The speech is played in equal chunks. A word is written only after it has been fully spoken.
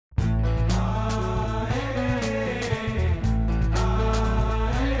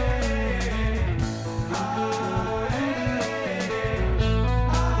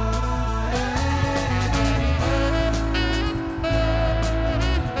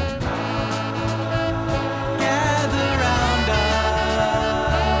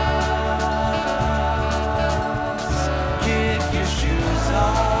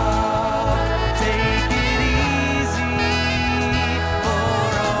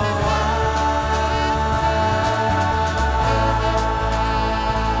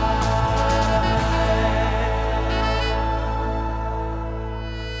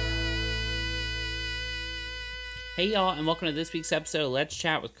Hey y'all, and welcome to this week's episode of Let's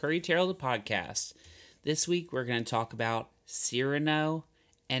Chat with Curry Terrell, the podcast. This week we're going to talk about Cyrano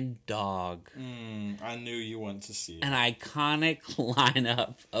and Dog. I knew you wanted to see it. An iconic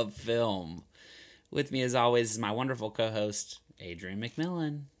lineup of film. With me as always is my wonderful co-host, Adrian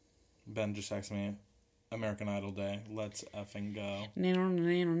McMillan. Ben just texted me, American Idol Day, let's effing go.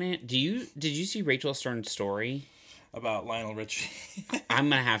 Did you see Rachel Stern's story? About Lionel Richie. I'm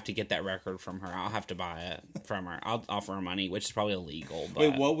going to have to get that record from her. I'll have to buy it from her. I'll offer her money, which is probably illegal. But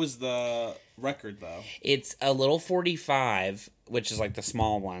Wait, what was the record, though? It's a little 45, which is like the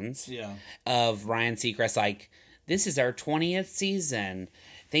small ones. Yeah. Of Ryan Seacrest, like, this is our 20th season.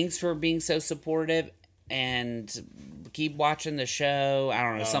 Thanks for being so supportive and keep watching the show. I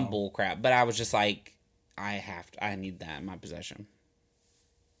don't know, some bull crap. But I was just like, I need that in my possession.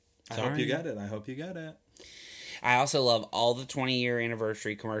 I hope you get it. I also love all the 20-year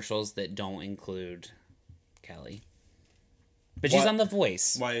anniversary commercials that don't include Kelly. But she's on The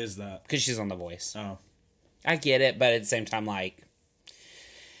Voice. Why is that? Because she's on The Voice. Oh. I get it, but at the same time, like,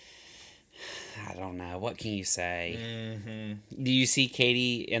 I don't know. What can you say? Mm-hmm. Do you see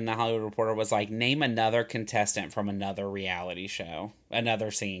Katie in The Hollywood Reporter was like, name another contestant from another reality show, another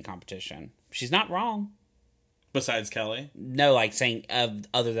singing competition. She's not wrong. Besides Kelly? No, like saying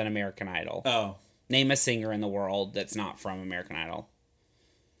other than American Idol. Oh. Name a singer in the world that's not from American Idol.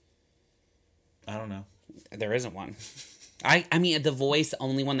 I don't know. There isn't one. I mean, The Voice, the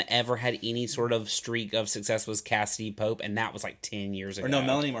only one that ever had any sort of streak of success was Cassidy Pope, and that was like 10 years ago. Or no,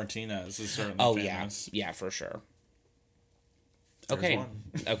 Melanie Martinez is certainly famous. Yeah, for sure. There's okay, one.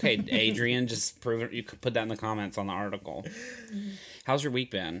 Okay, Adrian, just prove it. You could put that in the comments on the article. How's your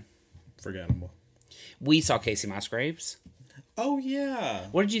week been? Forgettable. We saw Casey Musgraves. Oh, yeah.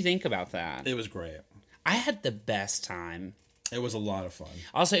 What did you think about that? It was great. I had the best time. It was a lot of fun.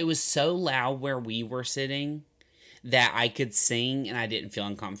 Also, it was so loud where we were sitting that I could sing and I didn't feel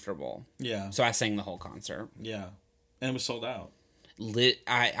uncomfortable. Yeah. So I sang the whole concert. Yeah. And it was sold out. You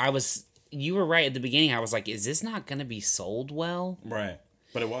were right at the beginning. I was like, is this not going to be sold well? Right.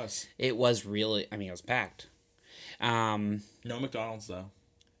 But it was. It was really, I mean, it was packed. No McDonald's, though.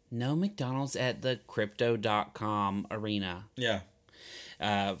 No McDonald's at the Crypto.com arena. Yeah.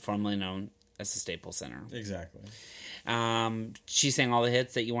 Formerly known as the Staples Center. Exactly. She sang all the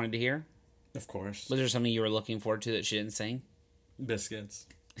hits that you wanted to hear? Of course. Was there something you were looking forward to that she didn't sing? Biscuits.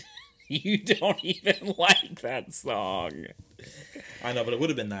 You don't even like that song. I know, but it would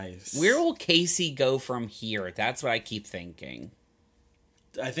have been nice. Where will Casey go from here? That's what I keep thinking.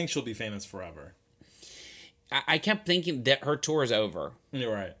 I think she'll be famous forever. I kept thinking that her tour is over.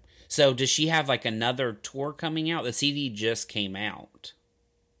 You're right. So does she have like another tour coming out? The CD just came out.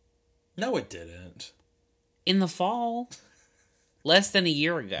 No, it didn't. In the fall. Less than a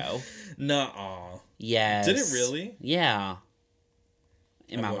year ago. Nuh-uh. Yes. Did it really? Yeah.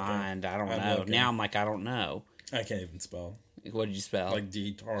 In I'm my looking. mind, I don't I'm know. looking. Now I'm like, I don't know. I can't even spell. What did you spell? Like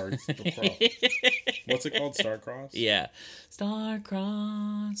D-tard. What's it called? Star-crossed? Yeah.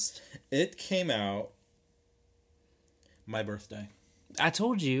 Star-crossed. It came out my birthday. I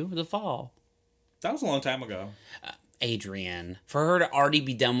told you, the fall. That was a long time ago. Adrian, for her to already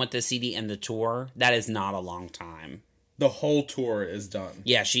be done with the CD and the tour, that is not a long time. The whole tour is done.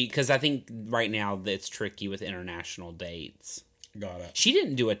 Yeah, because I think right now it's tricky with international dates. Got it. She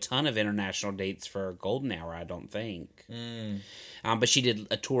didn't do a ton of international dates for Golden Hour, I don't think. But she did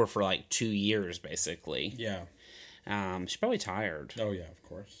a tour for like 2 years, basically. Yeah. She's probably tired. Oh, yeah, of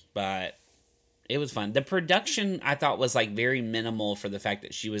course. But it was fun. The production, I thought, was like very minimal for the fact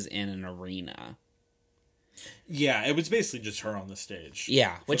that she was in an arena. Yeah, it was basically just her on the stage.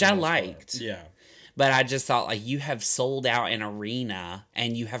 Yeah, which I liked. Yeah. But I just thought, like, you have sold out an arena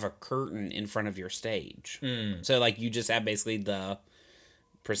and you have a curtain in front of your stage. So, like, you just have basically the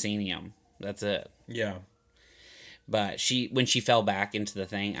proscenium. That's it. Yeah. But when she fell back into the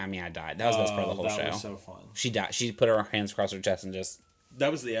thing, I mean, I died. That was the best part of the whole show. That was so fun. She died. She put her hands across her chest and just... That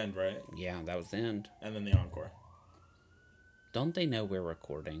was the end, right? Yeah, that was the end. And then the encore. Don't they know we're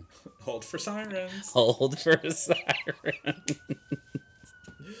recording? Hold for sirens. Hold for a siren.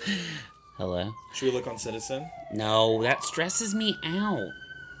 Hello? Should we look on Citizen? No, that stresses me out.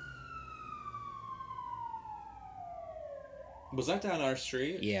 Was that down our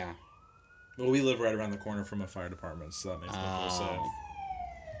street? Yeah. Well, we live right around the corner from a fire department, so that makes me feel safe.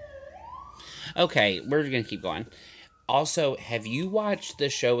 Okay, we're going to keep going. Also, have you watched the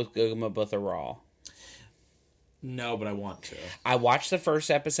show with Gugu Mbatha Raw? No, but I want to. I watched the first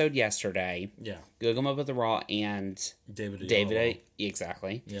episode yesterday. Yeah. Gugu Mbatha Raw and David.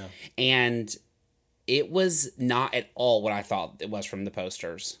 Exactly. Yeah. And it was not at all what I thought it was from the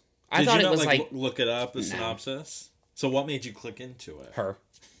posters. I Did thought you it not, was like look it up, the synopsis? So what made you click into it? Her.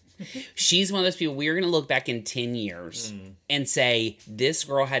 She's one of those people, we're going to look back in 10 years and say, this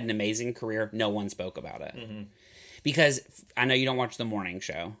girl had an amazing career. No one spoke about it. Mm-hmm. Because I know you don't watch The Morning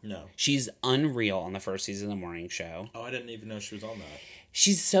Show. No. She's unreal on the first season of The Morning Show. Oh, I didn't even know she was on that.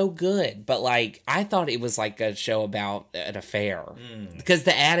 She's so good. But, like, I thought it was like a show about an affair. Because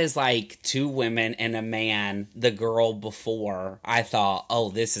the ad is like 2 women and a man, the girl before. I thought, oh,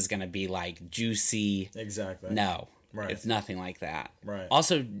 this is going to be like juicy. Exactly. No. Right. It's nothing like that. Right.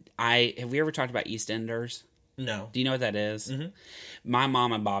 Also, have we ever talked about EastEnders? No. Do you know what that is? Mm-hmm. My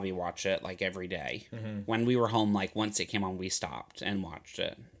mom and Bobby watch it like every day. Mm-hmm. When we were home, like once it came on, we stopped and watched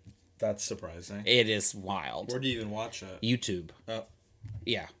it. That's surprising. It is wild. Where do you even watch it? YouTube.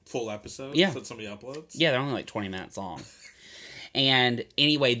 Yeah. Full episodes? Yeah. That somebody uploads? Yeah, they're only like 20 minutes long. And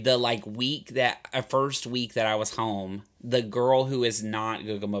anyway, the like first week that I was home, the girl who is not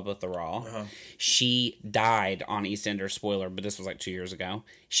Guggum with the Raw, she died on EastEnders, spoiler, but this was like 2 years ago.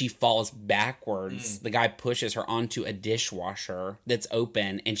 She falls backwards. The guy pushes her onto a dishwasher that's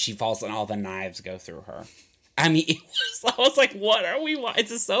open, and she falls and all the knives go through her. I mean, I was like, what are we watching?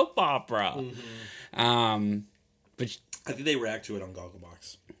 It's a soap opera. Mm-hmm. But I think they react to it on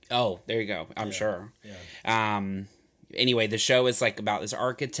Gogglebox. Oh, there you go. I'm sure. Yeah. Anyway, the show is like about this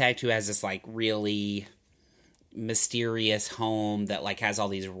architect who has this like really mysterious home that like has all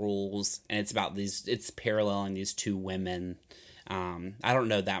these rules, and it's paralleling these 2 women. I don't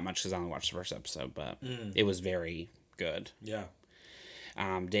know that much because I only watched the first episode, but it was very good. Yeah.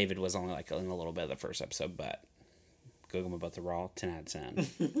 David was only like in a little bit of the first episode, but Guggum About the Raw, 10 out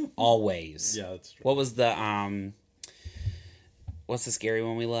of 10. Always. Yeah, that's true. What was the what's the scary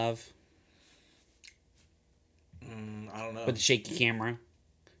one we love? I don't know. With the shaky camera.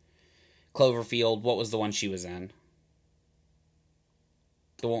 Cloverfield. What was the one she was in?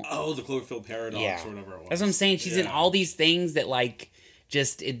 The one. Oh, the Cloverfield Paradox or whatever it was. That's what I'm saying. She's in all these things that like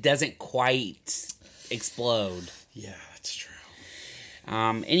just it doesn't quite explode. Yeah, that's true.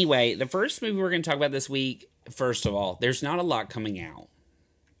 Anyway, the first movie we're going to talk about this week. First of all, there's not a lot coming out.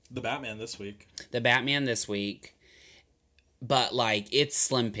 The Batman this week. But like it's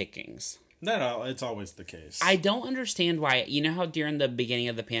slim pickings. No, it's always the case. I don't understand why. You know how during the beginning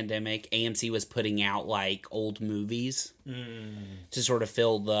of the pandemic, AMC was putting out, like, old movies to sort of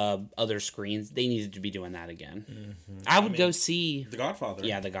fill the other screens? They needed to be doing that again. Mm-hmm. I would go see... The Godfather.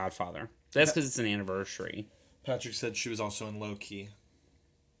 Yeah, The Godfather. That's because it's an anniversary. Patrick said she was also in Low Key.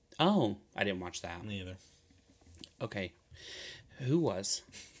 Oh, I didn't watch that. Me either. Okay. Who was?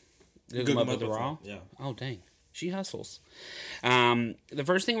 Good Up with the Raw? Yeah. Oh, dang. She hustles. The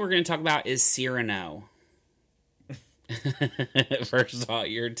first thing we're going to talk about is Cyrano. First of all,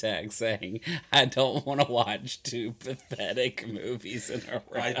 your text saying, I don't want to watch 2 pathetic movies in a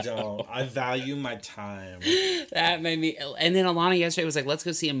row. I don't. I value my time. That made me... And then Alana yesterday was like, let's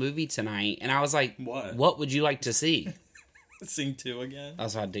go see a movie tonight. And I was like, what would you like to see? Sing 2 again? I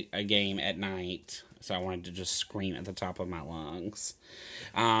also had a game at night, so I wanted to just scream at the top of my lungs.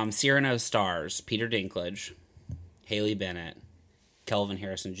 Cyrano stars Peter Dinklage, Haley Bennett, Kelvin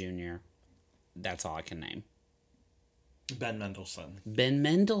Harrison Jr. That's all I can name. Ben Mendelsohn. Ben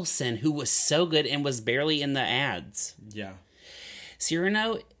Mendelsohn, who was so good and was barely in the ads. Yeah.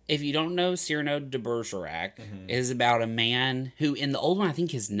 Cyrano, if you don't know Cyrano de Bergerac, is about a man who, in the old one, I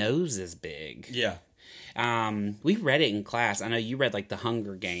think his nose is big. Yeah. We read it in class. I know you read, like, The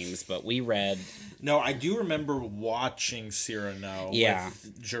Hunger Games, but we read... No, I do remember watching Cyrano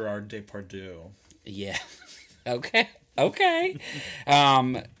with Gerard Depardieu. Yeah. Okay.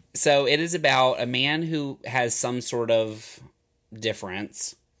 So it is about a man who has some sort of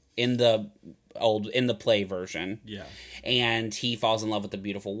difference in the play version. Yeah. And he falls in love with a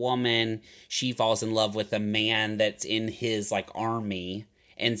beautiful woman. She falls in love with a man that's in his like army.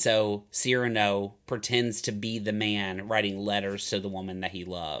 And so Cyrano pretends to be the man writing letters to the woman that he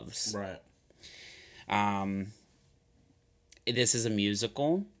loves. Right. This is a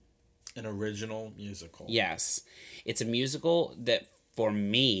musical. An original musical. Yes. It's a musical that, for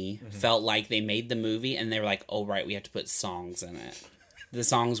me, felt like they made the movie and they were like, oh, right, we have to put songs in it. The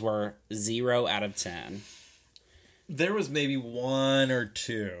songs were 0 out of 10. There was maybe 1 or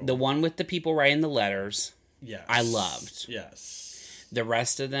 2. The one with the people writing the letters, yes, I loved. Yes. The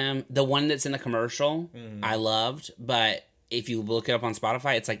rest of them, the one that's in the commercial, I loved. But if you look it up on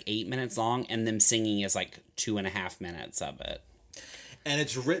Spotify, it's like 8 minutes long and them singing is like 2.5 minutes of it. And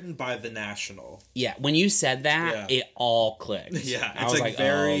it's written by The National. Yeah, when you said that, it all clicked. Yeah, I it's was like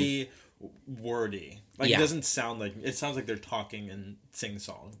very wordy. Like, it doesn't sound like... It sounds like they're talking and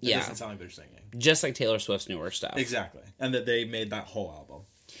sing-song. It doesn't sound like they're singing. Just like Taylor Swift's newer stuff. Exactly. And that they made that whole album.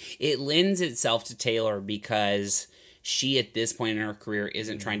 It lends itself to Taylor because she at this point in her career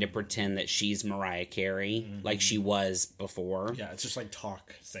isn't trying to pretend that she's Mariah Carey like she was before. Yeah, it's just like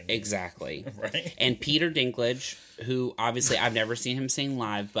talk singing. Exactly. Right. And Peter Dinklage, who obviously I've never seen him sing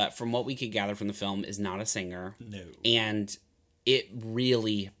live, but from what we could gather from the film, is not a singer. No. And it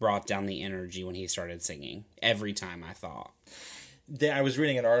really brought down the energy when he started singing. Every time, I thought. I was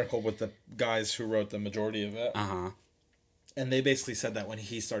reading an article with the guys who wrote the majority of it. Uh-huh. And they basically said that when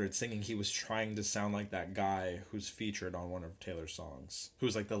he started singing, he was trying to sound like that guy who's featured on one of Taylor's songs,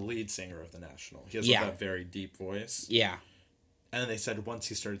 who's like the lead singer of The National. He has like that very deep voice. Yeah. And they said once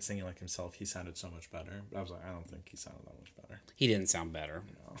he started singing like himself, he sounded so much better. But I was like, I don't think he sounded that much better. He didn't sound better.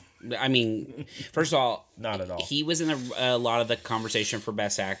 No. I mean, first of all, not at all. He was in a lot of the conversation for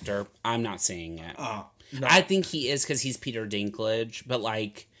Best Actor. I'm not seeing it. No. I think he is because he's Peter Dinklage, but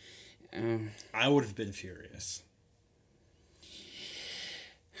like... I would have been furious.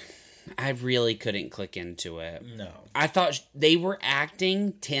 I really couldn't click into it. No. I thought they were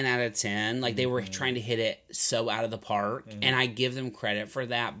acting 10 out of 10. Like, they were trying to hit it so out of the park. And I give them credit for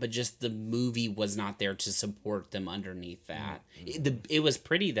that. But just the movie was not there to support them underneath that. It was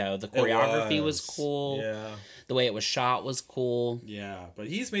pretty, though. The choreography was cool. Yeah. The way it was shot was cool. Yeah. But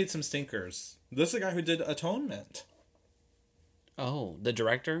he's made some stinkers. This is the guy who did Atonement. Oh, the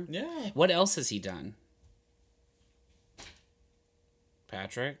director? Yeah. What else has he done?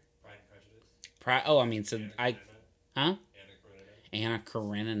 Patrick? Anna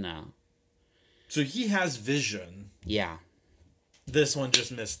Karenina. So he has vision. Yeah. This one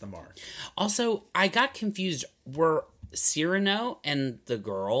just missed the mark. Also, I got confused. Were Cyrano and the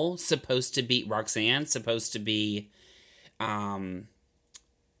girl supposed to be... Roxanne supposed to be...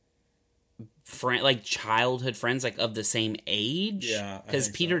 childhood friends, like, of the same age? Yeah. Because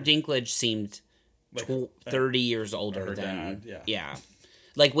Peter Dinklage seemed like 30 years older than... Dad, yeah.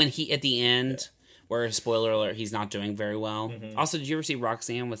 Like, when he... At the end... Where, spoiler alert, he's not doing very well. Mm-hmm. Also, did you ever see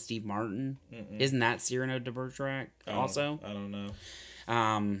Roxanne with Steve Martin? Mm-mm. Isn't that Cyrano de Bergerac also? I don't know.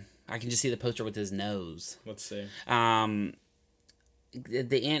 I can just see the poster with his nose. Let's see. At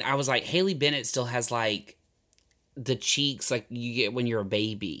the end, I was like, Haley Bennett still has, like, the cheeks like you get when you're a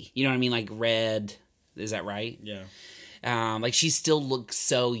baby. You know what I mean? Like, red. Is that right? Yeah. Like, she still looks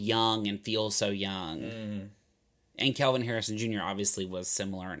so young and feels so young. Mm. And Kelvin Harrison Jr. obviously was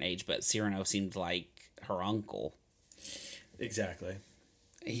similar in age, but Cyrano seemed like her uncle. Exactly.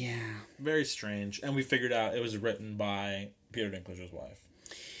 Yeah. Very strange. And we figured out it was written by Peter Dinklage's wife.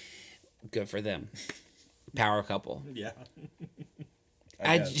 Good for them. Power couple. Yeah.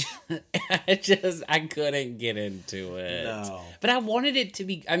 I couldn't get into it. No. But I wanted it to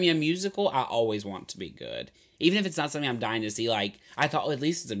be, I mean, a musical, I always want to be good. Even if it's not something I'm dying to see, like, I thought, well, at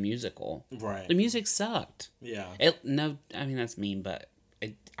least it's a musical. Right. The music sucked. Yeah. That's mean, but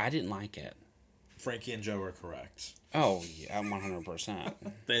I didn't like it. Frankie and Joe are correct. Oh, yeah, 100%.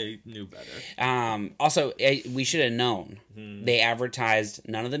 They knew better. Also, we should have known. Mm-hmm. They advertised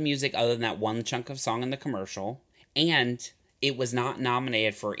none of the music other than that one chunk of song in the commercial, and it was not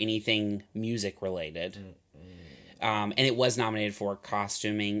nominated for anything music related. Mm-hmm. And it was nominated for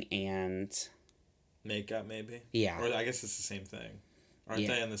costuming and... makeup, maybe? Yeah. Or I guess it's the same thing. Aren't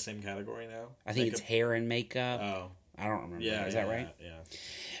they in the same category now? I think it's hair and makeup. Oh. I don't remember. Yeah, Is that right?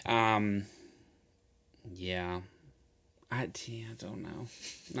 Yeah. Yeah. I don't know.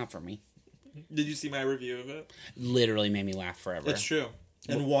 Not for me. Did you see my review of it? Literally made me laugh forever. It's true.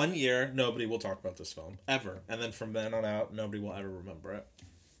 In 1 year, nobody will talk about this film. Ever. And then from then on out, nobody will ever remember it.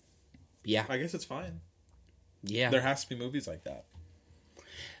 Yeah. I guess it's fine. Yeah. There has to be movies like that.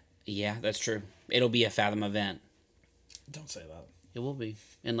 Yeah, that's true. It'll be a Fathom event. Don't say that. It will be.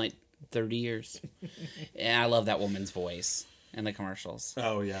 In like 30 years. And I love that woman's voice in the commercials.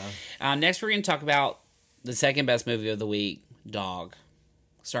 Oh, yeah. Next, we're going to talk about the second best movie of the week, Dog,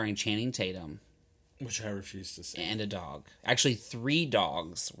 starring Channing Tatum. Which I refuse to see. And a dog. Actually, 3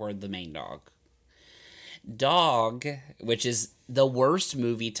 dogs were the main dog. Dog, which is the worst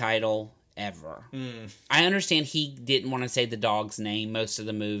movie title ever. I understand he didn't want to say the dog's name most of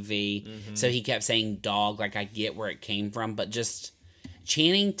the movie, so he kept saying dog, like I get where it came from, but just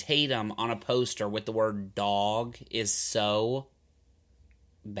Channing Tatum on a poster with the word dog is so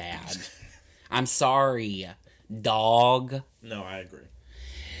bad. I'm sorry. Dog. No, I agree.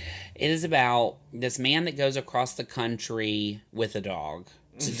 It is about this man that goes across the country with a dog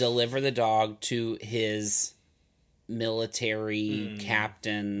to deliver the dog to his military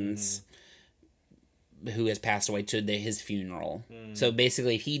captains who has passed away to his funeral. So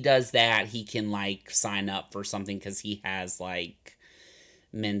basically, if he does that, he can, like, sign up for something because he has, like,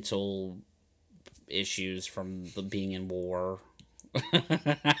 mental issues from being in war.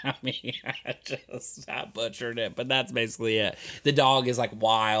 I mean, I butchered it, but that's basically it. The dog is like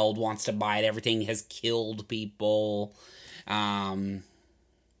wild, wants to bite everything, has killed people.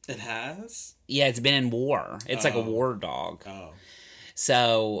 It has? Yeah, it's been in war. It's like a war dog. Oh.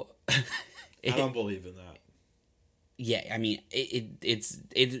 So I don't believe in that. Yeah, I mean,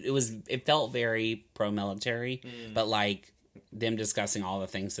 it felt very pro-military, but like them discussing all the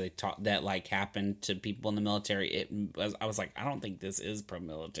things that like happened to people in the military, I was like, I don't think this is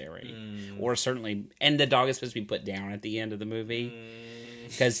pro-military, or certainly, and the dog is supposed to be put down at the end of the movie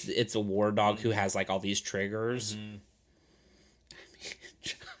because it's a war dog who has like all these triggers. I mean,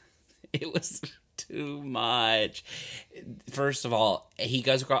 it was too much. First of all, he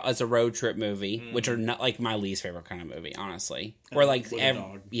goes across as a road trip movie, which are not like my least favorite kind of movie, honestly. Where like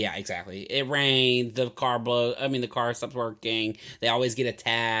yeah, exactly. It rained, the car stops working, they always get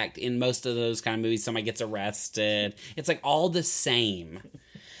attacked. In most of those kind of movies, somebody gets arrested. It's like all the same.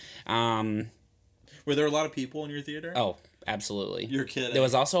 Were there a lot of people in your theater? Oh, absolutely. You're kidding. There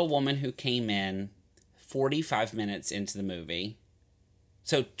was also a woman who came in 45 minutes into the movie.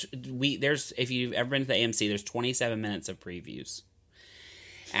 So if you've ever been to the AMC, there's 27 minutes of previews.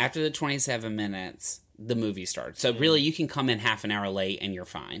 After the 27 minutes, the movie starts. So really, you can come in half an hour late and you're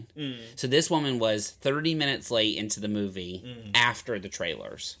fine. So this woman was 30 minutes late into the movie after the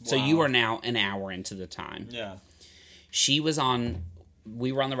trailers. Wow. So you are now an hour into the time. Yeah.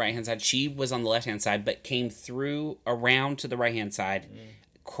 We were on the right-hand side. She was on the left-hand side, but came through around to the right-hand side,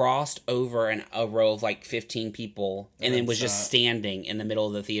 crossed over a row of like 15 people, and then was just standing in the middle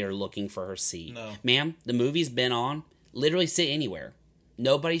of the theater looking for her seat. No. Ma'am, the movie's been on. Literally sit anywhere.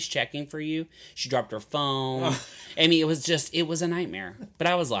 Nobody's checking for you. She dropped her phone. I mean, it was a nightmare. But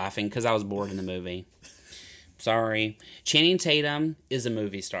I was laughing because I was bored in the movie. Sorry. Channing Tatum is a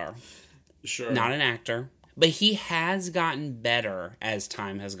movie star. Sure. Not an actor. But he has gotten better as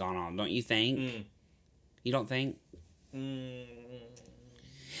time has gone on, don't you think? You don't think?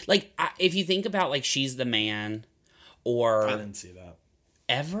 Like, if you think about, like, She's the Man, or... I didn't see that.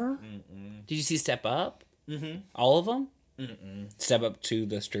 Ever? Mm-mm. Did you see Step Up? Mm-hmm. All of them? Mm-mm. Step Up to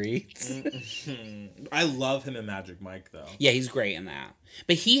the Streets? I love him in Magic Mike, though. Yeah, he's great in that.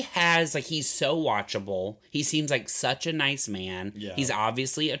 But he's so watchable. He seems like such a nice man. Yeah. He's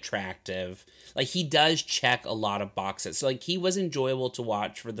obviously attractive. Like, he does check a lot of boxes. So, like, he was enjoyable to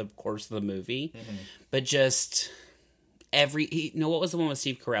watch for the course of the movie. But just... what was the one with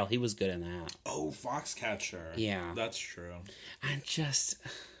Steve Carell? He was good in that. Oh, Foxcatcher. Yeah. That's true.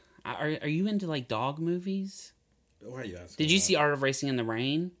 Are you into, like, dog movies? Why are you asking? Did you see Art of Racing in the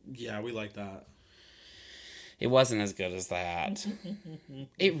Rain? Yeah, we like that. It wasn't as good as that.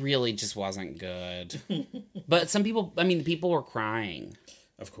 It really just wasn't good. But the people were crying.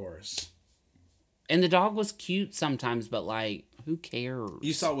 Of course. And the dog was cute sometimes, but, like, who cares?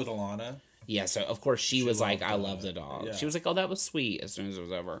 You saw it with Alana? Yeah, so, of course, she was like, I love the dog. Yeah. She was like, oh, that was sweet, as soon as it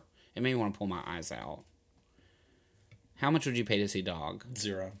was over. It made me want to pull my eyes out. How much would you pay to see Dog?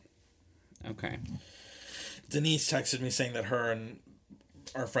 0. Okay. Denise texted me saying that her and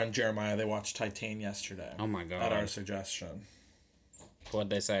our friend Jeremiah, they watched Titan yesterday. Oh, my God. At our suggestion. What'd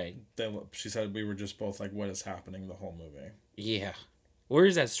they say? She said we were just both like, what is happening the whole movie? Yeah. Where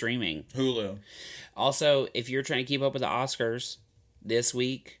is that streaming? Hulu. Also, if you're trying to keep up with the Oscars this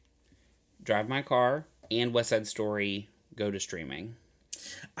week... Drive My Car and West Side Story go to streaming.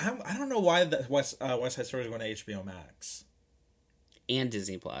 I don't know why the West Side Story is going to HBO Max. And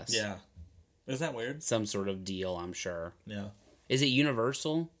Disney Plus. Yeah. Isn't that weird? Some sort of deal, I'm sure. Yeah. Is it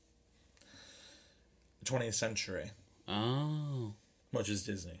Universal? 20th Century. Oh. Which is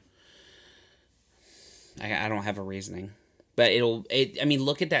Disney. I don't have a reasoning. But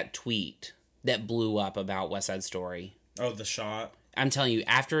look at that tweet that blew up about West Side Story. Oh, the shot? I'm telling you,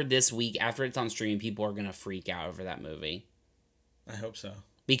 after this week, after it's on stream, people are going to freak out over that movie. I hope so.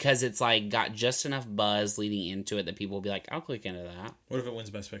 Because it's like got just enough buzz leading into it that people will be like, I'll click into that. What if it wins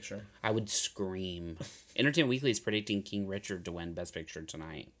Best Picture? I would scream. Entertainment Weekly is predicting King Richard to win Best Picture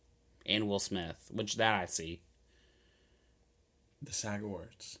tonight. And Will Smith, which that I see. The SAG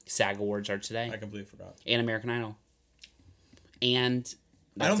Awards. SAG Awards are today. I completely forgot. And American Idol. And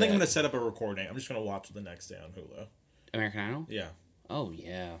I don't think I'm going to set up a recording. I'm just going to watch it the next day on Hulu. American Idol? Yeah. Oh,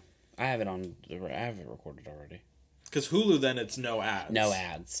 yeah. I have it recorded already. Because Hulu, then, it's no ads. No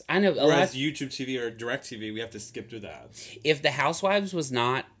ads. I know. Whereas YouTube TV or DirecTV, we have to skip through the ads. If The Housewives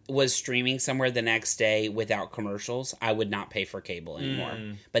was streaming somewhere the next day without commercials, I would not pay for cable anymore.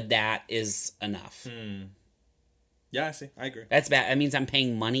 But that is enough. Yeah, I see. I agree. That's bad. That means I'm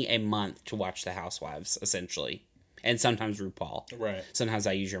paying money a month to watch The Housewives, essentially. And sometimes RuPaul. Right. Sometimes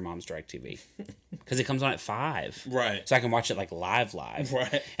I use your mom's DirecTV. Because it comes on at 5. Right. So I can watch it like live.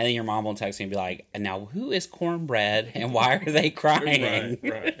 Right. And then your mom will text me and be like, and now who is Cornbread and why are they crying?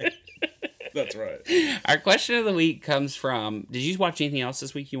 Right. That's right. Our question of the week comes from, did you watch anything else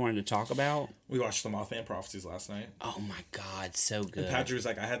this week you wanted to talk about? We watched The Mothman Prophecies last night. Oh my God, so good. And Patrick was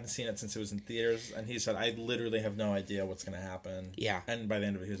like, I hadn't seen it since it was in theaters. And he said, I literally have no idea what's going to happen. Yeah. And by the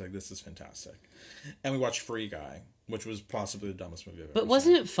end of it, he was like, this is fantastic. And we watched Free Guy, which was possibly the dumbest movie I've ever But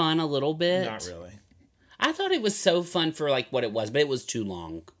wasn't it fun a little bit? Not really. I thought it was so fun for like what it was, but it was too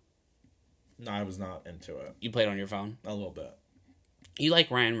long. No, I was not into it. You played on your phone? A little bit. You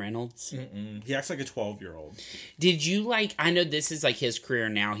like Ryan Reynolds? Mm-mm. He acts like a 12-year-old. Did you like, I know this is like his career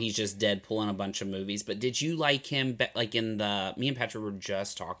now, he's just Deadpool in a bunch of movies, but did you like him, like in the, me and Patrick were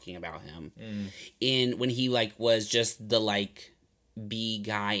just talking about him, in when he like was just the like B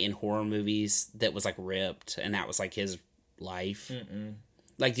guy in horror movies that was like ripped, and that was like his life?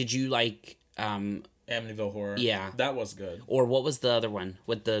 Like, did you like, Amityville Horror? Yeah. That was good. Or what was the other one,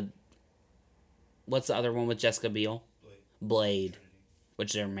 with the, what's the other one with Jessica Biel? Blade.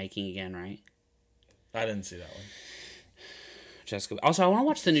 Which they're making again, right? I didn't see that one. Jessica. Also, I want to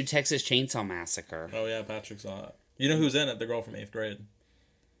watch the new Texas Chainsaw Massacre. Oh yeah, Patrick saw it. You know who's in it? The girl from 8th grade.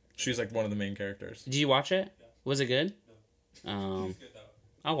 She's like one of the main characters. Did you watch it? Yeah. Was it good? I'll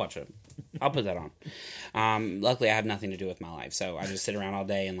watch it. I'll put that on. Luckily, I have nothing to do with my life, so I just sit around all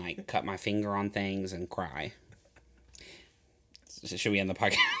day and like cut my finger on things and cry. Should we end the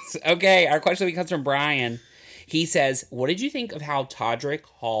podcast? Okay, our question of the week comes from Brian. He says, what did you think of how Todrick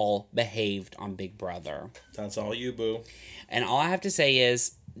Hall behaved on Big Brother? That's all you, boo. And all I have to say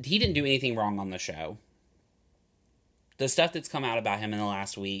is, he didn't do anything wrong on the show. The stuff that's come out about him in the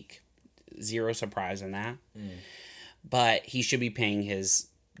last week, zero surprise in that. But he should be paying his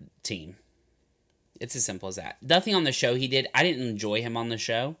team. It's as simple as that. Nothing on the show he did. I didn't enjoy him on the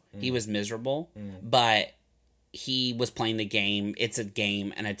show. He was miserable. But he was playing the game. It's a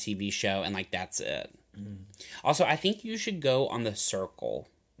game and a TV show, and like that's it. Also, I think you should go on The Circle.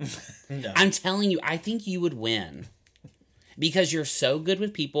 No. I'm telling you, I think you would win. Because you're so good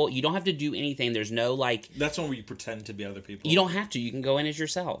with people. You don't have to do anything. There's no like... That's when we pretend to be other people. You don't have to. You can go in as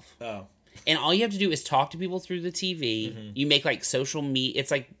yourself. Oh. And all you have to do is talk to people through the TV. You make like social media...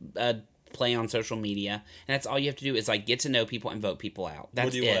 It's like a play on social media. And that's all you have to do is like get to know people and vote people out. That's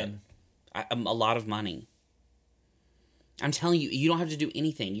what do you win? A lot of money. I'm telling you, you don't have to do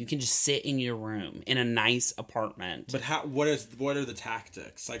anything. You can just sit in your room in a nice apartment. But how? What are the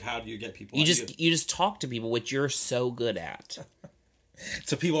tactics? Like, how do you get people? You just talk to people, which you're so good at.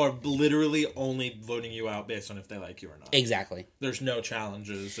 So people are literally only voting you out based on if they like you or not. Exactly. There's no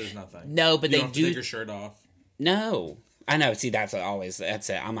challenges. There's nothing. No, but you they don't have to take your shirt off. No. I know. See, that's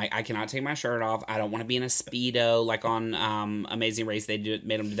it. I'm like, I cannot take my shirt off. I don't want to be in a Speedo like on Amazing Race. Made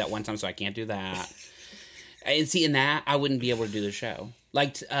them do that one time, so I can't do that. And see, in that, I wouldn't be able to do the show.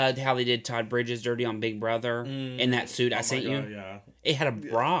 Like how they did Todd Bridges dirty on Big Brother in that suit I sent you. Yeah. It had a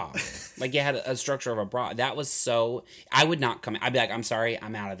bra. Like, it had a structure of a bra. That was so... I would not come... I'd be like, I'm sorry,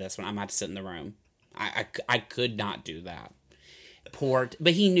 I'm out of this one. I'm about to sit in the room. I could not do that.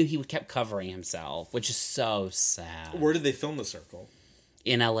 But he knew he kept covering himself, which is so sad. Where did they film The Circle?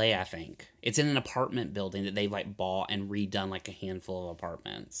 In LA, I think. It's in an apartment building that they've like bought and redone like a handful of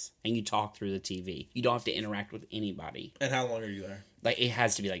apartments. And you talk through the TV. You don't have to interact with anybody. And how long are you there? Like, it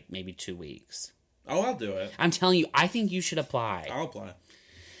has to be like maybe 2 weeks. Oh, I'll do it. I'm telling you, I think you should apply. I'll apply.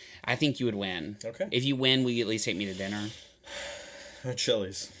 I think you would win. Okay. If you win, will you at least take me to dinner?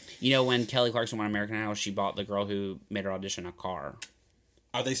 Chili's. You know, when Kelly Clarkson won American Idol, she bought the girl who made her audition a car.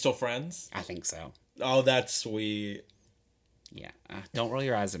 Are they still friends? I think so. Oh, that's sweet. Yeah. Don't roll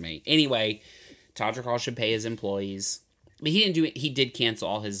your eyes at me. Anyway, Todrick Hall should pay his employees. But he didn't do it. He did cancel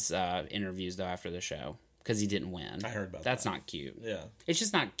all his interviews, though, after the show. Because he didn't win. I heard about that. That's not cute. Yeah. It's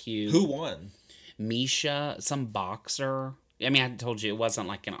just not cute. Who won? Misha, some boxer. I mean, I told you it wasn't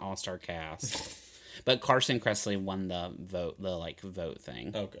like an all-star cast. But Carson Kressley won the vote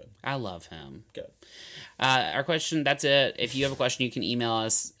thing. Oh, good. I love him. Good. Our question, that's it. If you have a question, you can email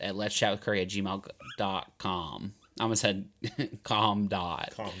us at letschatwithcurry@gmail.com. I almost said com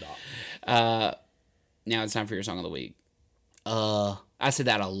dot. Now it's time for your song of the week. I said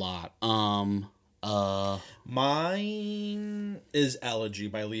that a lot. Mine is Elegy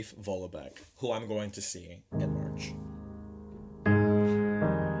by Leif Vollebeck, who I'm going to see in March.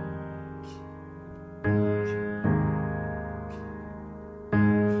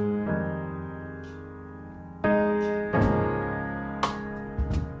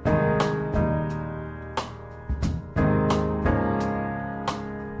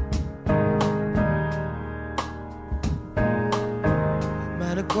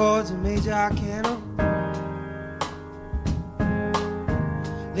 minor chords and major arcana.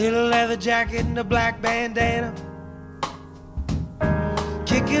 Little leather jacket and a black bandana.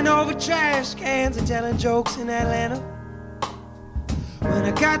 Kicking over trash cans and telling jokes in Atlanta. When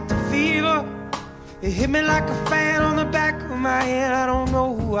I got the fever, it hit me like a fan on the back of my hand. I don't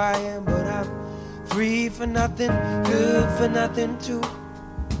know who I am, but I'm free for nothing, good for nothing too.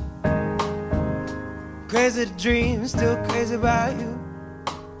 Crazy to dream, still crazy about you.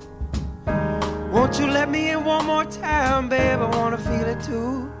 Won't you let me in one more time, babe? I wanna feel it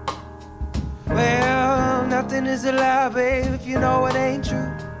too. Well, nothing is a lie, babe, if you know it ain't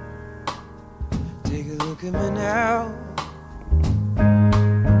true. Take a look at me now.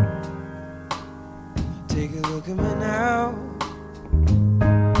 Take a look at me now.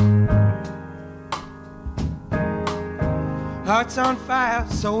 Heart's on fire,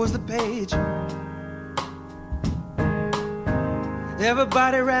 so is the page.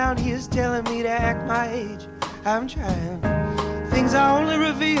 Everybody around here's telling me to act my age. I'm trying. Things are only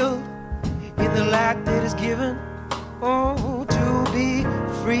revealed in the light that is given. Oh, to be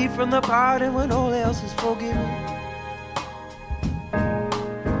free from the pardon when all else is forgiven.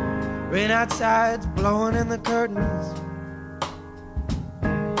 Rain outside's blowing in the curtains.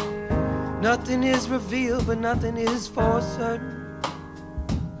 Nothing is revealed, but nothing is for certain.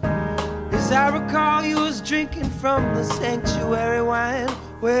 As I recall, you was drinking from the sanctuary wine.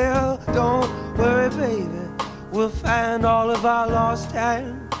 Well, don't worry, baby, we'll find all of our lost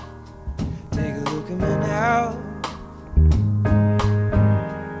time. Take a look at me now.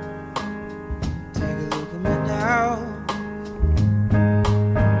 Take a look at me now.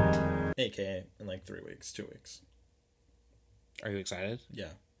 AKA in like 3 weeks, 2 weeks. Are you excited?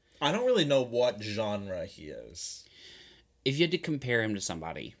 Yeah. I don't really know what genre he is. If you had to compare him to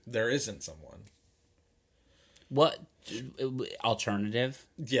somebody. There isn't someone. What alternative?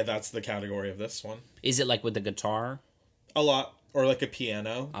 Yeah, that's the category of this one. Is it like with the guitar? A lot. Or like a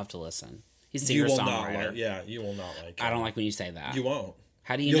piano. I'll have to listen. He's a singer-songwriter. Like, yeah, you will not like it. I don't like when you say that. You won't.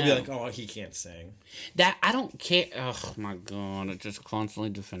 How do you know? You'll be like, oh, he can't sing. That, I don't care. Oh, my God. I'm just constantly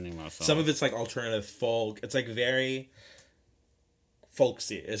defending myself. Some of it's like alternative folk. It's like very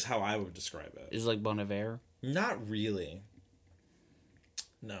folksy is how I would describe it. Is it like Bon Iver? Not really.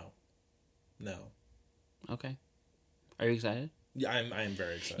 No. Okay. Are you excited? Yeah, I am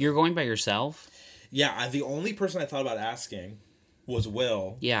very excited. You're going by yourself? Yeah, the only person I thought about asking was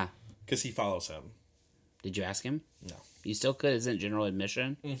Will. Yeah. Because he follows him. Did you ask him? No. You still could. Isn't it general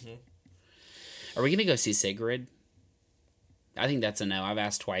admission? Mm-hmm. Are we going to go see Sigrid? I think that's a no. I've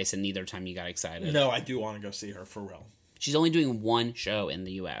asked twice, and neither time you got excited. No, I do want to go see her, for real. She's only doing one show in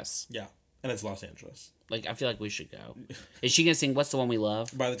the U.S. Yeah, and it's Los Angeles. Like, I feel like we should go. Is she going to sing What's the One We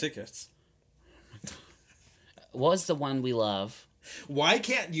Love? Buy the tickets. What's the one we love? Why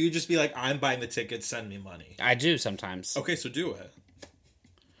can't you just be like, I'm buying the tickets, send me money? I do sometimes. Okay, so do it.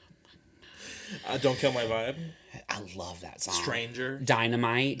 Don't Kill My Vibe. I love that song. Stranger.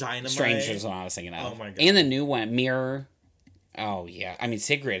 Dynamite. Stranger is what I was thinking of. Oh my God. And the new one, Mirror. Oh, yeah. I mean,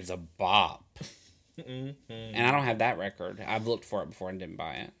 Sigrid is a bop. And I don't have that record. I've looked for it before and didn't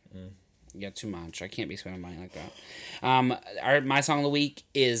buy it. Yeah, too much. I can't be spending money like that. My song of the week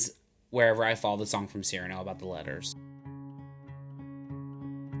is Wherever I Fall, the song from Cyrano about the letters.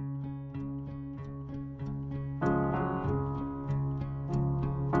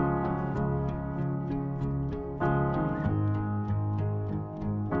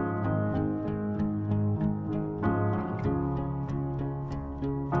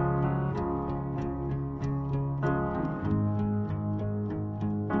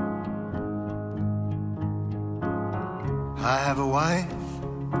 I have a wife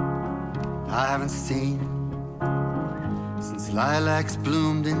I haven't seen since lilacs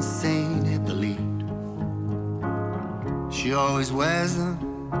bloomed insane at the lead. She always wears them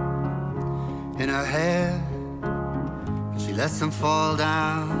in her hair, and she lets them fall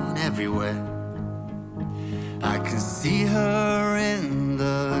down everywhere. I can see her in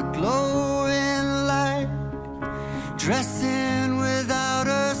the glowing light, dressing without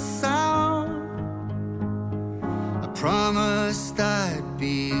a sound. I promised I'd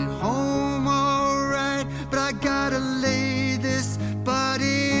be home alright, but I gotta lay this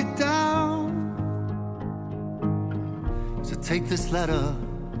body down. So take this letter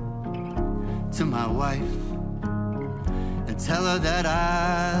to my wife and tell her that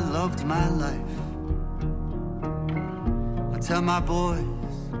I loved my life. I tell my boys,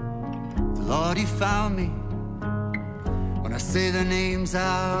 the Lord, He found me. When I say their names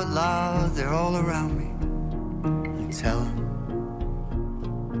out loud, they're all around me. And tell them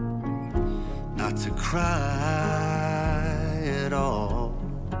not to cry at all.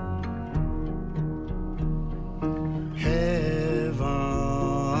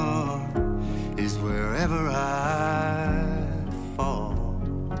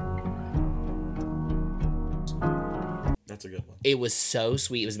 That's a good one. It was so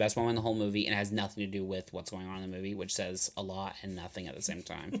sweet. It was the best moment in the whole movie, and it has nothing to do with what's going on in the movie, which says a lot and nothing at the same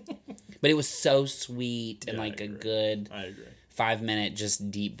time. But it was so sweet and a good 5-minute just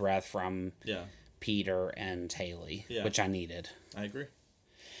deep breath from Peter and Haley, which I needed. I agree.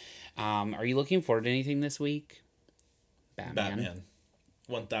 Are you looking forward to anything this week? Batman.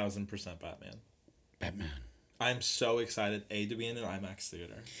 1000% Batman. I'm so excited, to be in an IMAX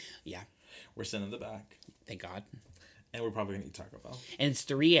theater. Yeah. We're sitting in the back. Thank God. And we're probably going to eat Taco Bell. And it's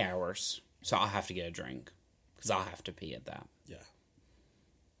 3 hours, so I'll have to get a drink. Because I'll have to pee at that. Yeah.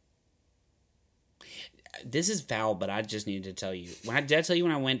 This is foul, but I just needed to tell you. Did I tell you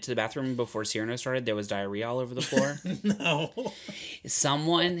when I went to the bathroom before Cyrano started, there was diarrhea all over the floor? No.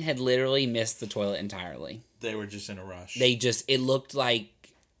 Someone had literally missed the toilet entirely. They were just in a rush. It looked like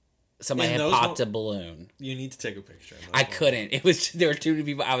somebody had popped a balloon. You need to take a picture. I couldn't. There were too many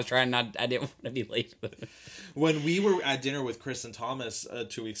people. I didn't want to be late. When we were at dinner with Chris and Thomas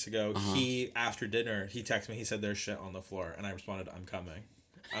 2 weeks ago, after dinner, he texted me, he said, there's shit on the floor. And I responded, I'm coming.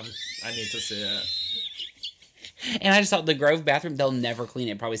 I need to see it. And I just thought the Grove bathroom, they'll never clean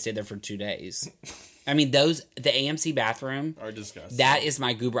it. Probably stayed there for 2 days. I mean, the AMC bathroom are disgusting. That is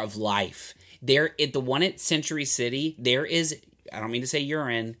my goober of life. The one at Century City, there is, I don't mean to say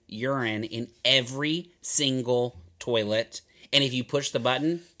urine in every single toilet. And if you push the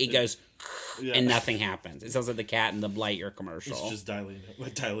button, it goes and nothing happens. It sounds like the Cat in the Lightyear commercial. It's just diluting.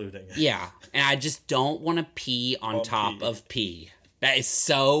 Yeah. And I just don't want to pee on top of pee. That is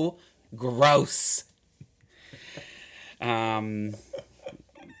so gross. And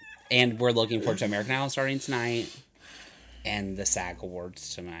we're looking forward to American Idol starting tonight and the SAG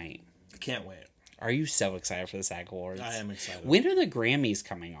Awards tonight. Can't wait. Are you so excited for the SAG Awards? I am excited. When are the Grammys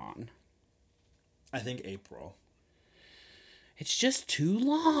coming on? I think April. It's just too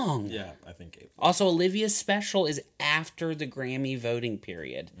long. Yeah, I think April. Also, Olivia's special is after the Grammy voting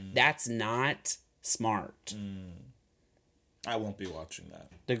period. That's not smart. I won't be watching that.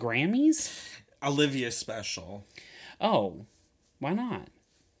 The Grammys? Olivia's special. Oh, why not?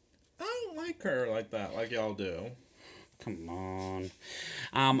 I don't like her like that, like y'all do. Come on.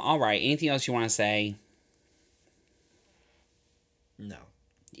 All right. Anything else you want to say? No.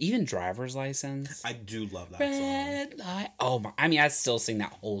 Even Driver's License. I do love that Red song. Light. Oh my! I mean, I still sing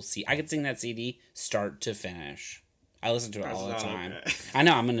that whole CD. I could sing that CD start to finish. I listen to it all the time. Okay. I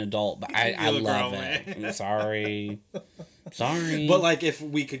know I'm an adult, but I love it. I'm sorry. But like, if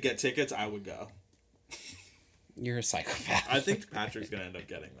we could get tickets, I would go. You're a psychopath. I think Patrick's gonna end up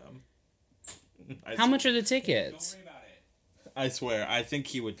getting them. How much are the tickets? Don't worry about it. I swear, I think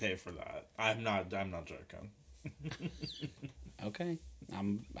he would pay for that. I'm not joking. Okay.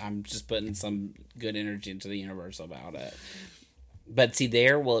 I'm just putting some good energy into the universe about it. But see,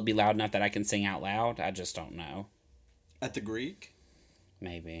 will it be loud enough that I can sing out loud? I just don't know. At the Greek?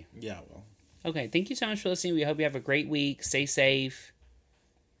 Maybe. Yeah, well. Okay, thank you so much for listening. We hope you have a great week. Stay safe.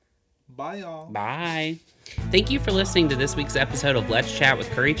 Bye, y'all. Bye. Thank you for listening to this week's episode of Let's Chat with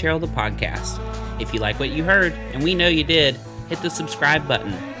Curry Terrell, the podcast. If you like what you heard, and we know you did, hit the subscribe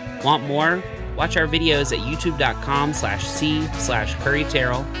button. Want more? Watch our videos at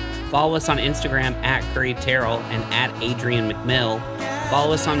youtube.com/c/CurryTerrell. Follow us on Instagram @CurryTerrell and @Adrian McMill.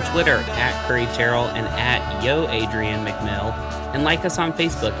 Follow us on Twitter @CurryTerrell and @YoAdrianMcMill. And like us on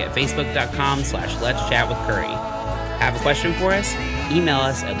Facebook at facebook.com/Let'sChatWithCurry. Have a question for us? Email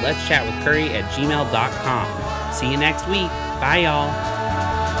us at let'schatwithcurry@gmail.com. See you next week. Bye, y'all.